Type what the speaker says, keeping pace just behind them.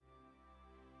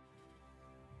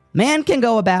Man can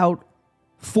go about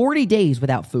 40 days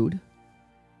without food,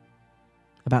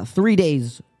 about 3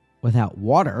 days without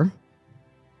water.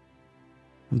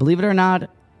 And believe it or not,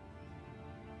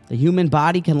 the human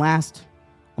body can last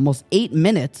almost 8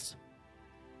 minutes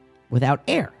without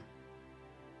air.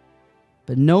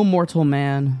 But no mortal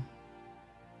man,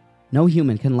 no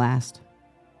human can last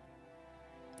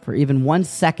for even 1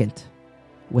 second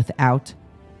without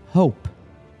hope.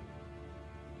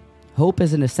 Hope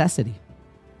is a necessity.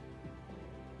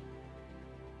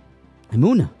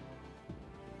 Emunah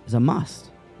is a must.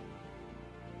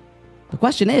 The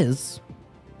question is,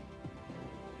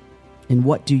 in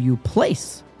what do you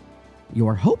place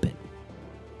your hope in?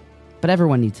 But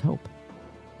everyone needs hope.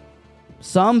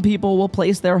 Some people will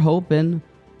place their hope in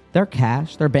their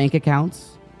cash, their bank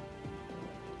accounts,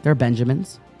 their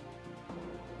Benjamins.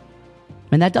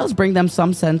 And that does bring them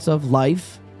some sense of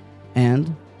life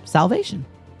and salvation.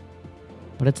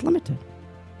 But it's limited.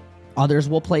 Others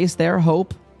will place their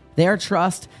hope, their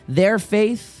trust, their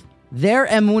faith, their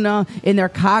emunah in their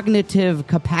cognitive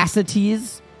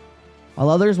capacities, while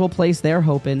others will place their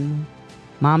hope in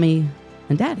mommy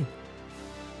and daddy.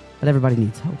 But everybody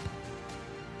needs hope.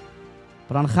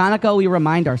 But on Chanukah, we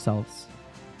remind ourselves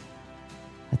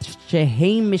that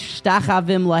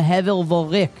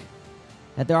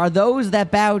there are those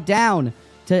that bow down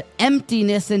to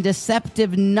emptiness and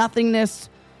deceptive nothingness,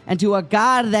 and to a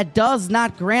God that does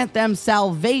not grant them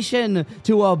salvation,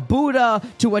 to a Buddha,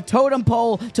 to a totem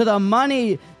pole, to the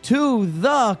money, to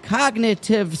the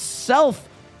cognitive self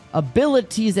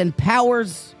abilities and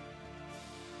powers.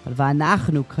 But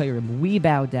we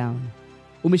bow down.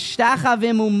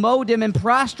 Umeshtachavim umodim, and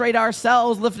prostrate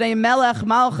ourselves lifnei melech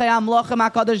malchei amlochem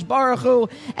HaKadosh Baruch Hu.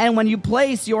 And when you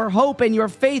place your hope and your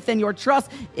faith and your trust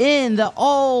in the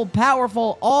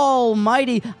all-powerful,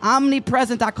 almighty,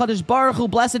 omnipresent HaKadosh Baruch Hu,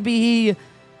 blessed be He,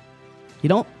 you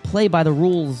don't play by the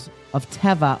rules of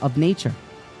teva, of nature.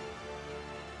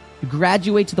 You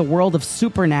graduate to the world of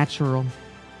supernatural,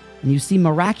 and you see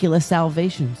miraculous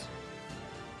salvations.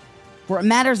 For it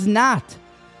matters not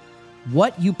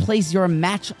what you place your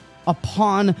match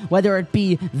upon, whether it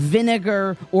be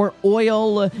vinegar or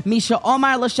oil. Misha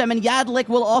Omar Lashem and Yadlik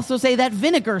will also say that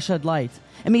vinegar should light.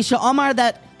 And Misha Omar,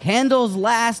 that candles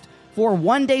last for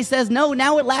 1 day, says, no,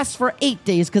 now it lasts for 8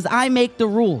 days because I make the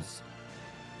rules.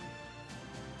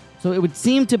 So it would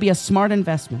seem to be a smart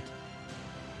investment.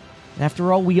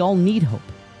 After all, we all need hope.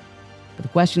 But the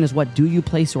question is, what do you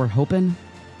place your hope in?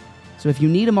 So if you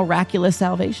need a miraculous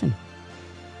salvation,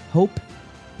 hope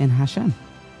in Hashem.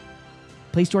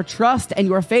 Place your trust and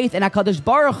your faith in HaKadosh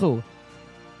Baruch Hu.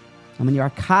 And when you are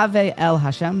kaveh el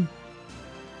Hashem,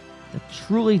 that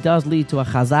truly does lead to a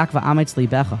chazak va'ametz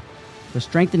libecha, the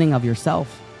strengthening of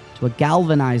yourself, to a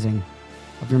galvanizing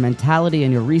of your mentality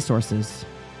and your resources.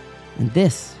 And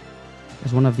this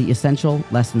is one of the essential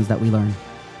lessons that we learn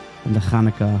from the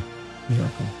Chanukah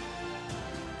miracle.